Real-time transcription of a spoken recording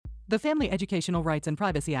The Family Educational Rights and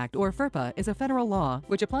Privacy Act, or FERPA, is a federal law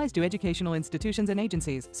which applies to educational institutions and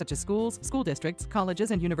agencies, such as schools, school districts,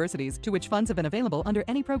 colleges, and universities, to which funds have been available under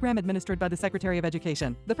any program administered by the Secretary of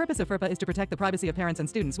Education. The purpose of FERPA is to protect the privacy of parents and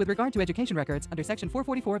students with regard to education records under Section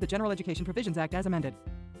 444 of the General Education Provisions Act as amended.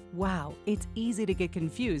 Wow, it's easy to get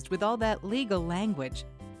confused with all that legal language.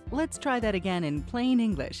 Let's try that again in plain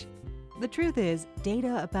English. The truth is,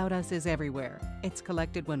 data about us is everywhere. It's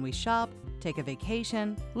collected when we shop, take a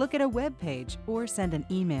vacation, look at a web page, or send an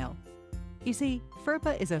email. You see,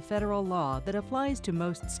 FERPA is a federal law that applies to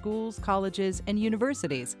most schools, colleges, and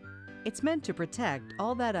universities. It's meant to protect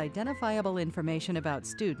all that identifiable information about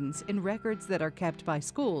students in records that are kept by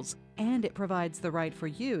schools, and it provides the right for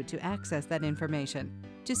you to access that information,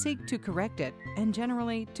 to seek to correct it, and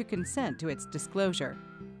generally to consent to its disclosure.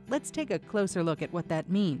 Let's take a closer look at what that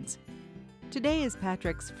means. Today is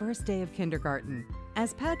Patrick's first day of kindergarten.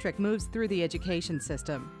 As Patrick moves through the education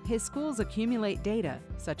system, his schools accumulate data,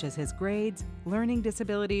 such as his grades, learning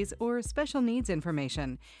disabilities, or special needs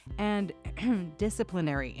information, and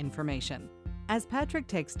disciplinary information. As Patrick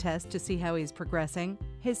takes tests to see how he's progressing,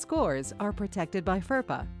 his scores are protected by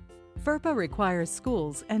FERPA. FERPA requires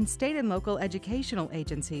schools and state and local educational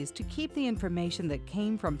agencies to keep the information that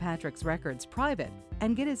came from Patrick's records private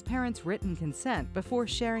and get his parents' written consent before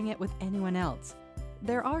sharing it with anyone else.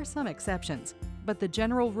 There are some exceptions, but the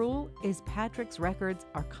general rule is Patrick's records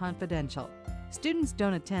are confidential. Students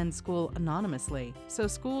don't attend school anonymously, so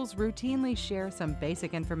schools routinely share some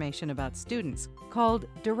basic information about students, called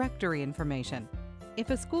directory information. If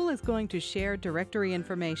a school is going to share directory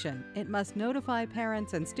information, it must notify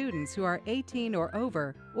parents and students who are 18 or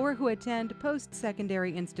over or who attend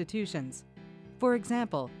post-secondary institutions. For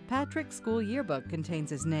example, Patrick's school yearbook contains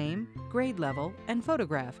his name, grade level, and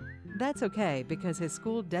photograph. That's okay because his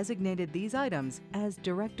school designated these items as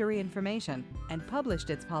directory information and published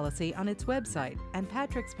its policy on its website, and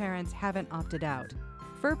Patrick's parents haven't opted out.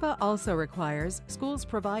 FERPA also requires schools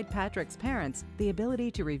provide Patrick's parents the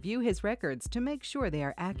ability to review his records to make sure they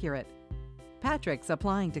are accurate. Patrick's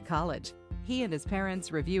applying to college. He and his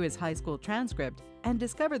parents review his high school transcript and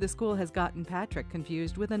discover the school has gotten Patrick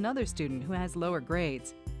confused with another student who has lower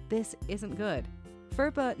grades. This isn't good.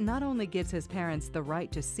 FERPA not only gives his parents the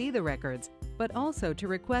right to see the records, but also to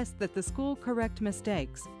request that the school correct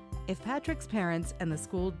mistakes. If Patrick's parents and the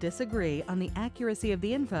school disagree on the accuracy of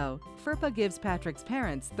the info, FERPA gives Patrick's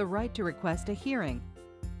parents the right to request a hearing.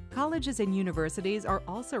 Colleges and universities are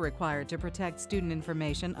also required to protect student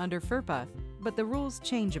information under FERPA, but the rules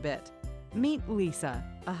change a bit. Meet Lisa,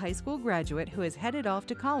 a high school graduate who is headed off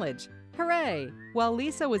to college. Hooray! While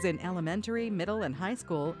Lisa was in elementary, middle, and high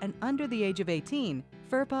school and under the age of 18,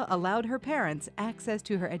 FERPA allowed her parents access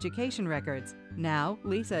to her education records. Now,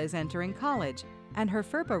 Lisa is entering college, and her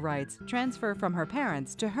FERPA rights transfer from her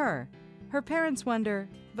parents to her. Her parents wonder,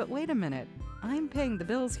 but wait a minute, I'm paying the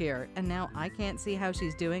bills here, and now I can't see how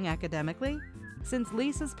she's doing academically? Since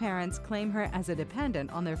Lisa's parents claim her as a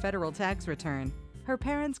dependent on their federal tax return, her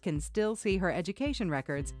parents can still see her education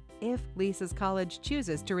records if Lisa's college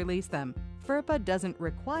chooses to release them. FERPA doesn't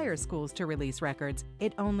require schools to release records,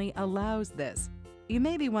 it only allows this. You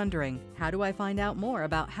may be wondering, how do I find out more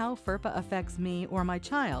about how FERPA affects me or my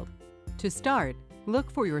child? To start,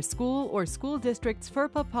 look for your school or school district's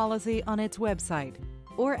FERPA policy on its website,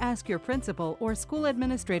 or ask your principal or school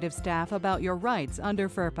administrative staff about your rights under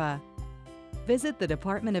FERPA. Visit the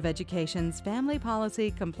Department of Education's Family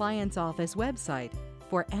Policy Compliance Office website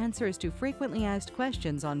for answers to frequently asked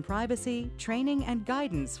questions on privacy, training, and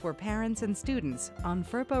guidance for parents and students on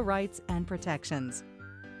FERPA rights and protections.